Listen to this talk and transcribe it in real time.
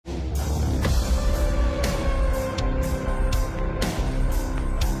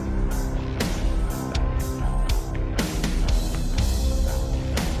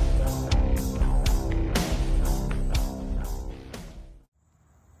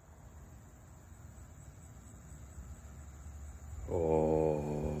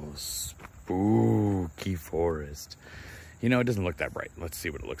spooky forest. You know, it doesn't look that bright. Let's see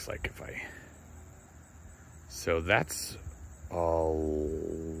what it looks like if I... So that's a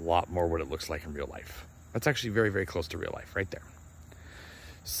lot more what it looks like in real life. That's actually very, very close to real life right there.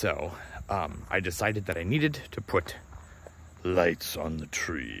 So I decided that I needed to put lights on the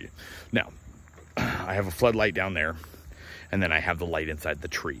tree. Now, I have a floodlight down there, and then I have the light inside the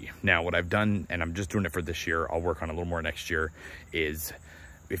tree. Now, what I've done, and I'm just doing it for this year, I'll work on it a little more next year, is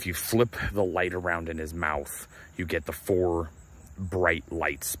if you flip the light around in his mouth, you get the 4 bright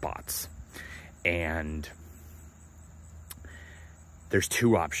light spots. And there's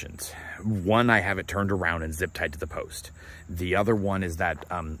 2 options. One, I have it turned around and zip tied to the post. The other one is that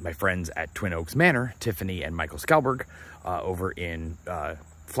my friends at Twin Oaks Manor, Tiffany and Michael Skalberg, over in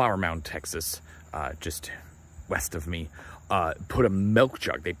Flower Mound, Texas, just west of me, put a milk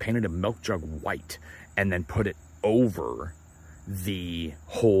jug. They painted a milk jug white and then put it over the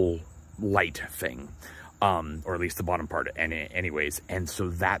whole light thing, or at least the bottom part, anyways. And so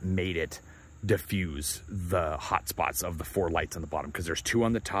that made it diffuse the hot spots of the 4 lights on the bottom, because there's 2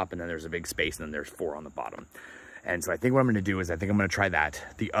 on the top and then there's a big space and then there's 4 on the bottom. And so I think what I'm going to do is I think I'm going to try that.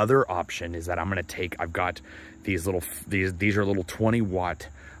 The other option is that I'm going to take, I've got these little, these are little 20-watt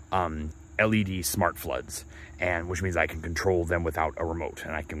LED smart floods, and which means I can control them without a remote,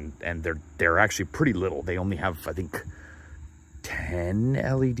 and I can, and they're actually pretty little. They only have, I think, 10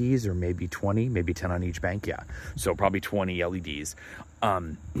 LEDs or maybe 20, maybe 10 on each bank. Yeah, so probably 20 LEDs.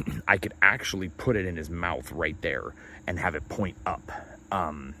 I could actually put it in his mouth right there and have it point up.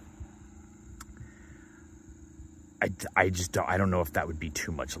 I don't know if that would be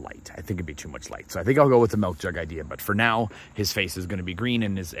too much light. I think it'd be too much light. So I think I'll go with the milk jug idea. But for now, his face is going to be green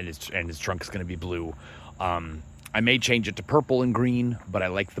and his trunk is going to be blue. I may change it to purple and green, but I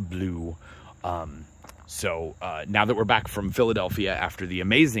like the blue. So now that we're back from Philadelphia after the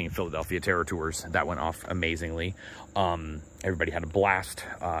amazing Philadelphia Terror Tours, that went off amazingly. Everybody had a blast,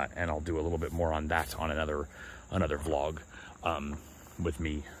 and I'll do a little bit more on that on another vlog with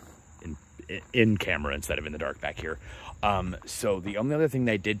me in camera instead of in the dark back here. So the only other thing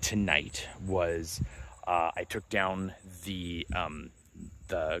that I did tonight was I took down the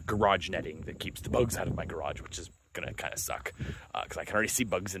garage netting that keeps the bugs out of my garage, which is gonna kind of suck because I can already see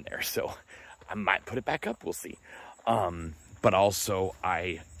bugs in there. So I might put it back up, we'll see. But also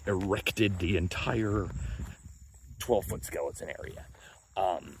I erected the entire 12-foot skeleton area.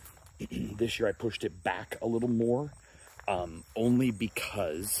 This year I pushed it back a little more, only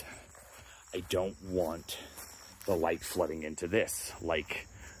because I don't want the light flooding into this like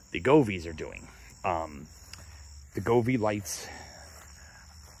the Govies are doing. The Govie lights,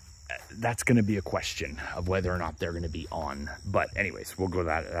 that's going to be a question of whether or not they're going to be on. But anyways, we'll go to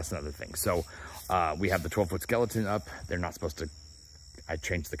that. That's another thing. So we have the 12-foot skeleton up. They're not supposed to, I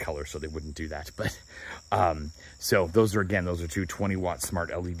changed the color so they wouldn't do that. But so those are 2 20-watt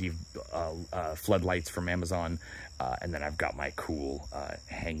smart LED floodlights from Amazon. And then I've got my cool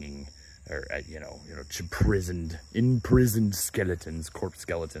hanging, or imprisoned skeletons, corpse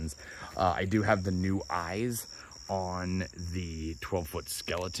skeletons. I do have the new eyes on the 12-foot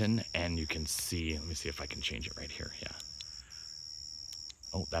skeleton, and you can see, let me see if I can change it right here. Yeah.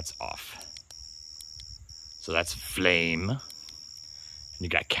 Oh, that's off. So that's flame. And you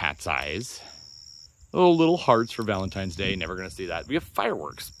got cat's eyes. Oh, little hearts for Valentine's Day. Never gonna see that. We have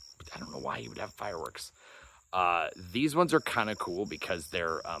fireworks. But I don't know why you would have fireworks. These ones are kind of cool because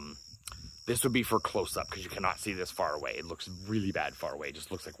they're, this would be for close up because you cannot see this far away. It looks really bad far away. It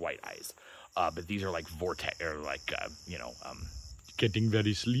just looks like white eyes. But these are like vortex, or like, getting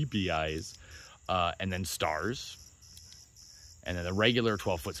very sleepy eyes. And then stars. And then the regular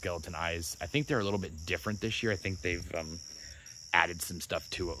 12-foot skeleton eyes, I think they're a little bit different this year. I think they've added some stuff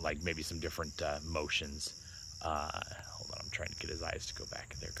to it, like maybe some different motions. Hold on, I'm trying to get his eyes to go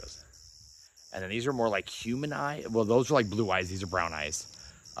back. There it goes. And then these are more like human eye. Well, those are like blue eyes. These are brown eyes.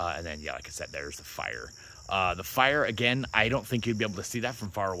 And then, yeah, like I said, there's the fire. The fire, again, I don't think you'd be able to see that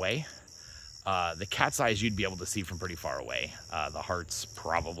from far away. The cat's eyes you'd be able to see from pretty far away. The hearts,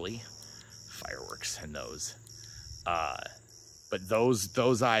 probably. Fireworks and those. But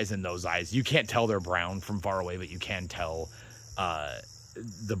those eyes and those eyes, you can't tell they're brown from far away, but you can tell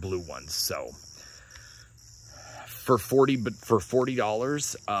the blue ones. So for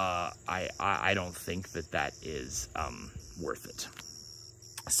 $40, I don't think that is worth it.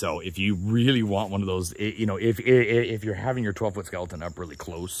 So if you really want one of those, if you're having your 12-foot skeleton up really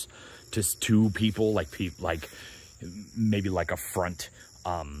close to 2 people, like maybe like a front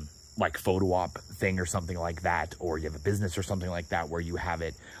like photo op thing or something like that, or you have a business or something like that where you have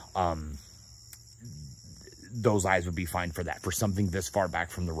it, those eyes would be fine for that. For something this far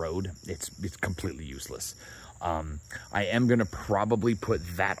back from the road, it's completely useless. I am going to probably put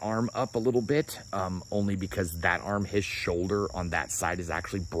that arm up a little bit, only because that arm, his shoulder on that side is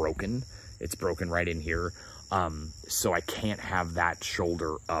actually broken. It's broken right in here. So I can't have that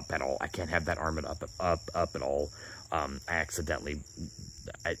shoulder up at all. I can't have that arm up at all. I accidentally,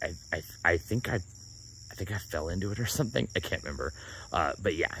 I think I fell into it or something. I can't remember.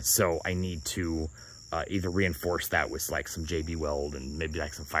 But yeah, so I need to either reinforce that with like some JB weld and maybe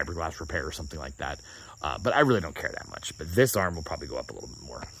like some fiberglass repair or something like that. But I really don't care that much. But this arm will probably go up a little bit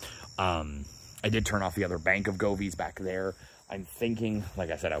more. I did turn off the other bank of Govies back there. I'm thinking, like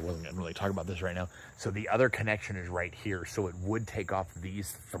I said, I wasn't going to really talk about this right now. So the other connection is right here. So it would take off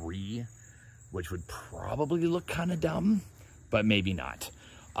these 3, which would probably look kind of dumb, but maybe not.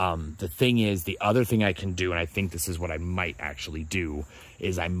 The thing is, the other thing I can do, and I think this is what I might actually do,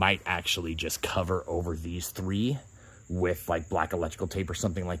 is I might actually just cover over these 3 with like black electrical tape or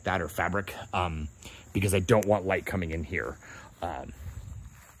something like that, or fabric, because I don't want light coming in here,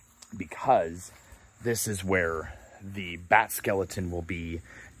 because this is where the bat skeleton will be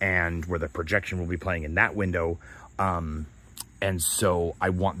and where the projection will be playing in that window. And so I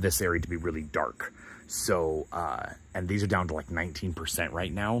want this area to be really dark. So, and these are down to like 19%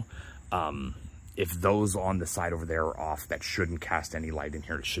 right now. If those on the side over there are off, that shouldn't cast any light in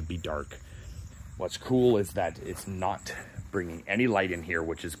here. It should be dark. What's cool is that it's not bringing any light in here,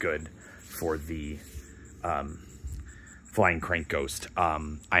 which is good for the flying crank ghost. I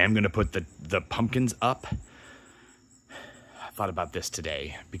am going to put the pumpkins up. I thought about this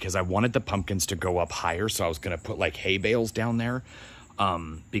today because I wanted the pumpkins to go up higher. So I was going to put like hay bales down there.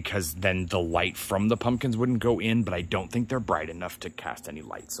 Because then the light from the pumpkins wouldn't go in, but I don't think they're bright enough to cast any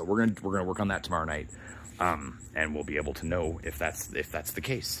light. So we're gonna work on that tomorrow night, and we'll be able to know if that's the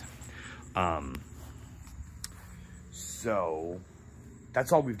case. So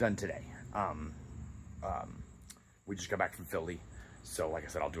that's all we've done today. We just got back from Philly, so like I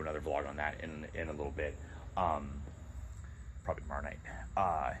said, I'll do another vlog on that in a little bit, probably tomorrow night.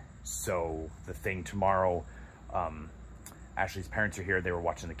 So the thing tomorrow. Ashley's parents are here. They were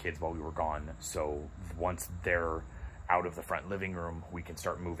watching the kids while we were gone. So once they're out of the front living room, we can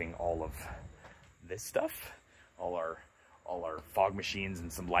start moving all of this stuff, all our fog machines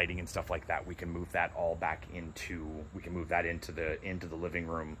and some lighting and stuff like that. We can move that all back into, into the living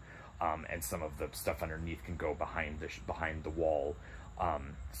room, and some of the stuff underneath can go behind the wall.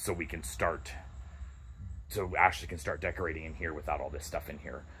 So we can start, so Ashley can start decorating in here without all this stuff in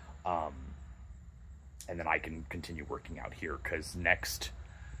here. And then I can continue working out here, because next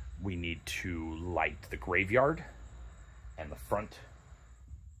we need to light the graveyard and the front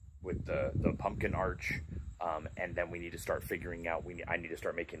with the pumpkin arch, and then we need to start figuring out. I need to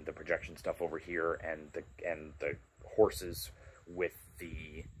start making the projection stuff over here and the horses with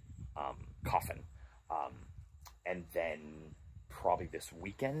the coffin, and then probably this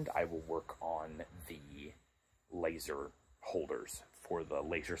weekend I will work on the laser holders for the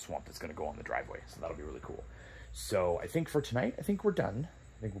laser swamp that's going to go on the driveway. So that'll be really cool. So I think for tonight, I think we're done.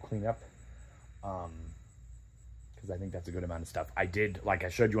 I think we'll clean up, because I think that's a good amount of stuff. I did, like I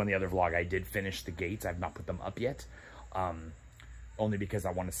showed you on the other vlog, I did finish the gates. I've not put them up yet, only because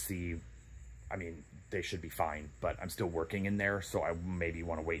I want to see, I mean, they should be fine, but I'm still working in there, so I maybe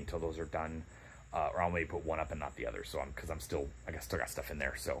want to wait until those are done, or I'll maybe put one up and not the other. So I still got stuff in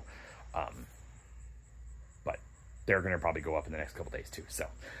there. So, but they're going to probably go up in the next couple days too. So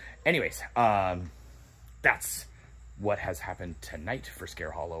anyways, that's what has happened tonight for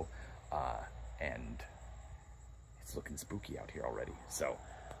Scare Hollow. And it's looking spooky out here already. So,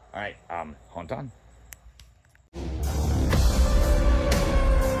 all right, hunt on.